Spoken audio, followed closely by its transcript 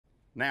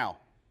Now,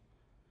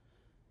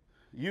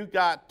 you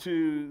got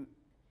to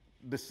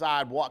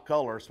decide what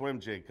color swim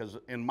jig, because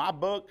in my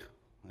book,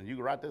 and you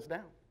can write this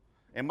down,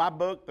 in my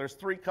book, there's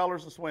 3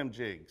 colors of swim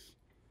jigs: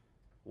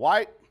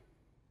 white,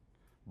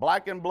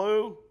 black and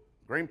blue,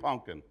 green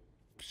pumpkin.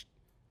 Psst.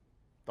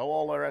 Throw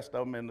all the rest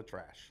of them in the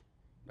trash.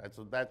 That's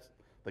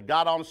the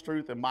God honest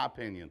truth, in my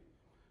opinion.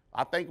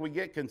 I think we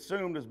get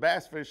consumed as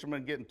bass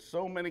fishermen getting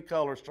so many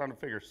colors, trying to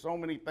figure so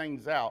many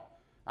things out.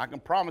 I can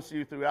promise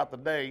you throughout the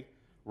day,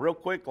 real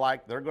quick,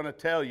 like, they're going to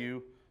tell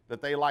you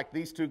that they like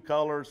these 2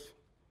 colors,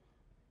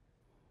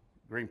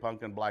 green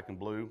pumpkin, black and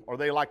blue, or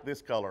they like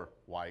this color,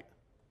 white.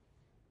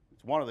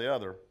 It's one or the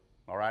other,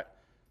 all right?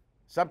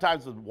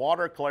 Sometimes the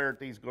water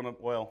clarity is going to,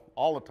 well,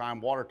 all the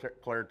time, water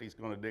clarity is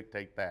going to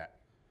dictate that.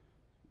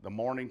 The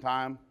morning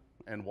time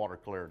and water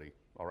clarity,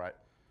 all right?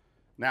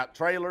 Now,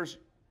 trailers,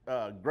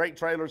 great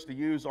trailers to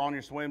use on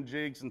your swim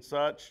jigs and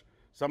such.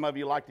 Some of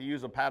you like to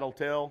use a paddle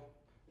tail.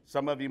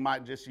 Some of you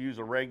might just use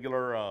a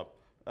regular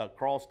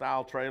crawl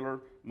style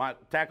trailer. My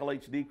Tackle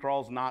HD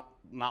crawl is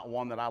not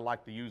one that I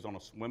like to use on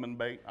a swimming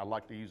bait. I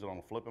like to use it on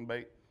a flipping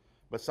bait.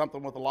 But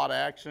something with a lot of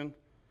action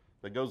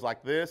that goes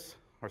like this,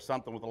 or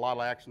something with a lot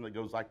of action that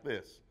goes like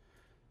this.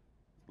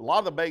 A lot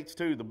of the baits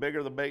too, the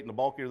bigger the bait and the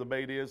bulkier the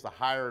bait is, the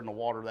higher in the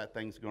water that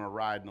thing's going to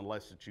ride, and the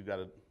less that you got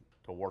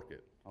to work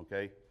it,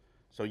 okay?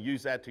 So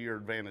use that to your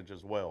advantage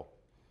as well.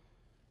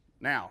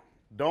 Now,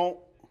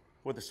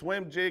 with the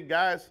swim jig,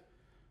 guys,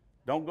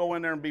 don't go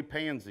in there and be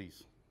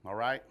pansies, all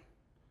right?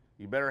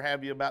 You better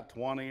have you about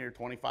 20 or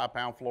 25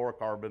 pound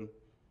fluorocarbon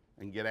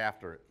and get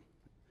after it.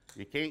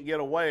 You can't get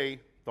away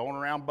throwing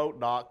around boat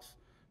docks,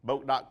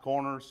 boat dock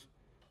corners,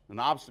 and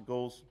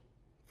obstacles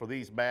for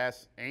these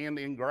bass and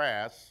in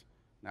grass.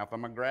 Now, if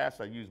I'm in grass,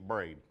 I use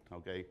braid,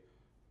 okay?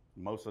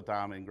 Most of the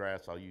time in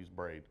grass, I'll use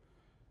braid.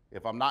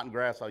 If I'm not in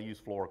grass, I'll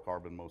use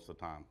fluorocarbon most of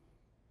the time.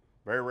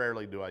 Very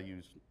rarely do I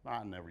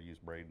never use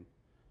braid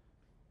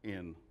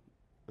in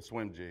a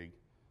swim jig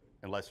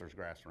unless there's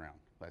grass around.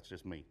 That's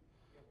just me.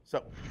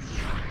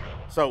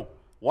 So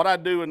what I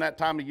do in that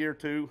time of year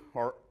too,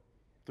 or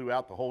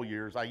throughout the whole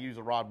year, is I use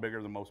a rod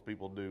bigger than most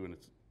people do, and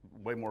it's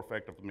way more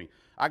effective for me.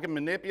 I can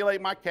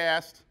manipulate my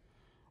cast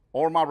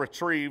or my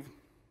retrieve,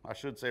 I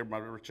should say my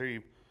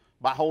retrieve,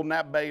 by holding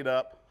that bait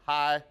up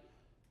high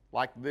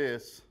like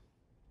this,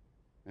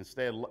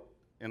 instead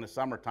in the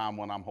summertime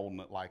when I'm holding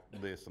it like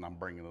this and I'm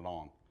bringing it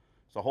on.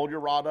 So hold your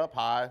rod up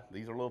high.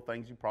 These are little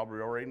things you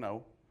probably already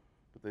know,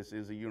 but this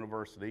is a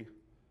university,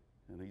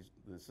 and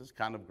this is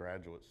kind of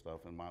graduate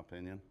stuff in my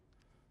opinion.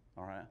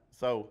 All right,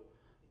 so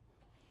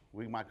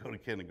we might go to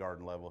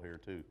kindergarten level here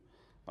too.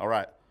 All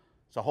right,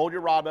 so hold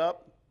your rod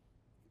up.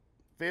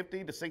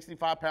 50 to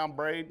 65 pound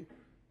braid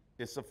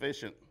is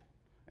sufficient.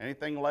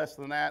 Anything less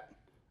than that,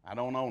 I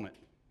don't own it.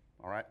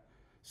 All right,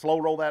 slow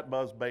roll that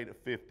buzz bait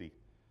at 50.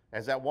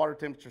 As that water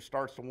temperature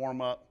starts to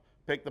warm up,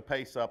 pick the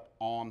pace up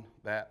on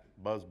that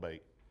buzz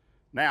bait.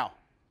 Now,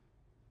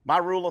 my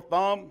rule of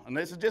thumb, and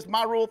this is just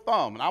my rule of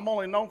thumb, and I'm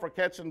only known for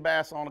catching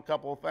bass on a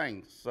couple of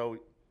things. So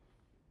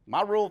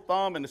my rule of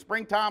thumb, in the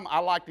springtime, I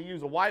like to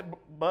use a white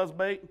buzz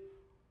bait.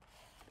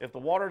 If the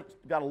water's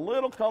got a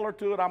little color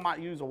to it, I might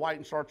use a white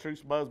and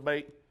chartreuse buzz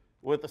bait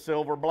with a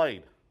silver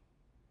blade.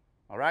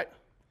 All right?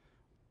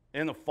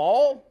 In the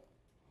fall,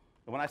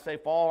 and when I say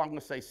fall, I'm going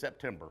to say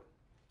September.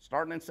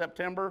 Starting in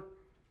September,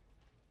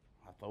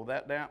 I throw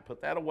that down,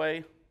 put that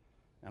away,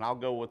 and I'll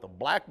go with a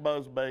black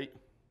buzz bait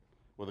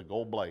with a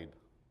gold blade.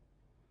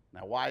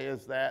 Now, why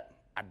is that?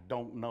 I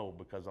don't know,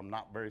 because I'm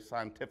not very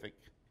scientific.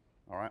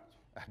 All right?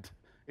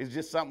 It's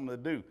just something to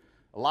do.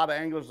 A lot of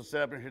anglers will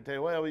sit up here and tell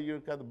you, well,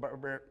 you've got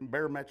the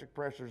barometric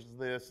pressures is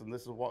this, and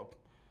this is what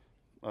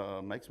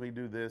makes me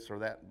do this or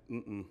that.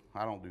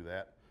 I don't do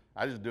that.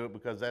 I just do it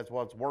because that's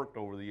what's worked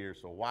over the years.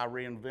 So why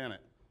reinvent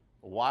it?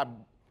 Why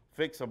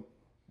fix a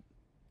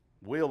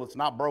wheel that's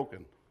not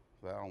broken?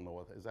 I don't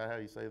know. Is that how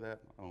you say that?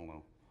 I don't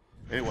know.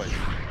 Anyway,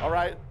 all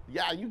right.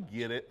 Yeah, you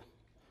get it.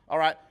 All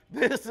right.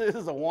 This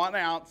is a 1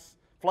 ounce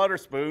flutter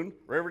spoon,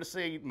 River to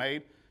Sea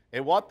made.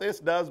 And what this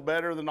does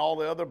better than all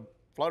the other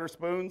flutter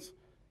spoons,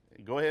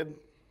 go ahead,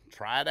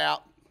 try it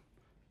out.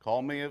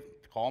 Call me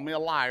a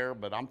liar,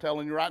 but I'm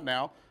telling you right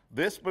now,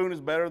 this spoon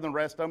is better than the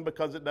rest of them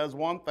because it does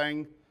one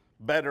thing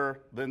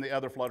better than the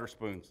other flutter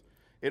spoons.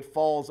 It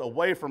falls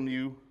away from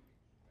you,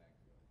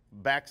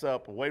 backs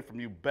up away from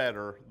you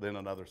better than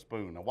another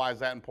spoon. Now, why is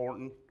that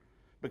important?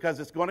 Because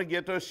it's going to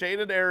get to a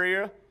shaded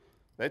area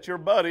that your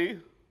buddy,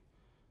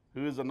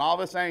 who is a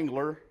novice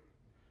angler,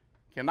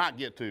 cannot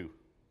get to,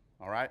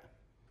 all right?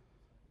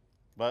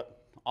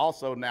 But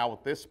also now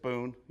with this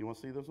spoon, you want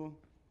to see this one?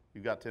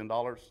 You got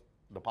 $10,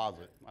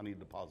 deposit. I need a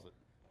deposit.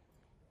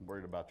 I'm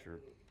worried about your,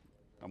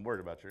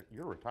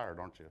 you're retired,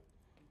 aren't you?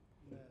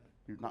 No.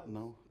 You're not,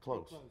 no?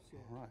 Close. Close, yeah.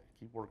 All right,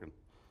 keep working.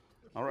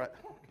 All right.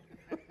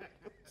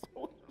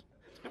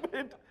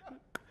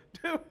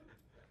 Dude,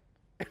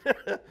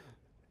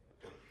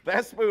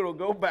 that spoon will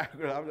go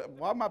backwards.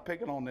 Why am I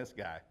picking on this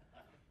guy?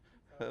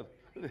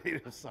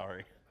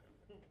 Sorry.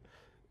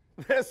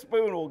 That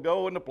spoon will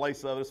go in the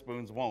place other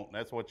spoons won't.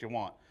 That's what you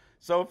want.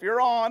 So if you're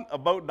on a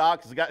boat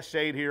dock, it's got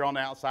shade here on the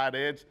outside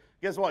edge,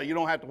 guess what? You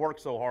don't have to work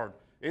so hard.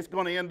 It's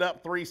going to end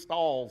up 3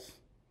 stalls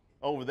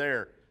over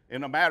there.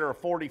 In a matter of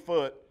 40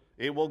 foot,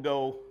 it will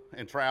go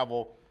and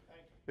travel.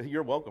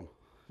 You're welcome.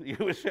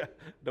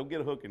 Don't get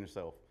a hook in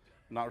yourself.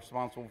 I'm not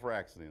responsible for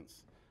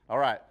accidents. All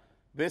right.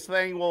 This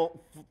thing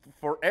will,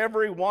 for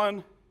every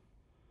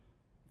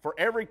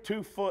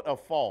 2 foot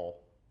of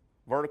fall,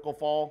 vertical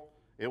fall,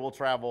 it will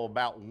travel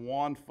about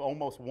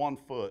almost 1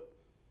 foot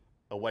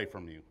away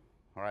from you.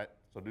 All right,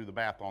 so do the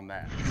math on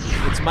that.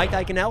 It's Mike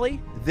Iaconelli.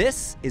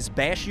 This is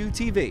Bass U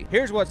TV.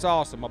 Here's what's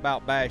awesome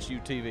about Bass U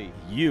TV.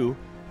 You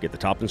get the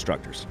top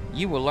instructors.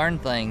 You will learn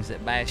things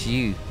at Bass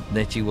U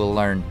that you will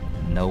learn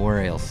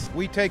nowhere else.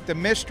 We take the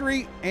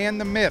mystery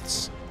and the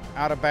myths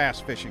out of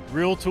bass fishing.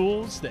 Real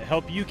tools that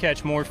help you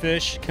catch more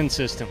fish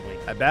consistently.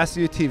 At Bass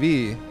U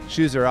TV,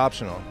 shoes are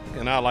optional.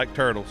 And I like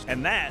turtles.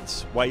 And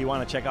that's why you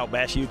want to check out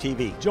Bass U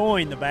TV.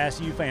 Join the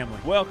Bass U family.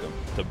 Welcome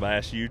to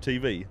Bass U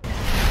TV.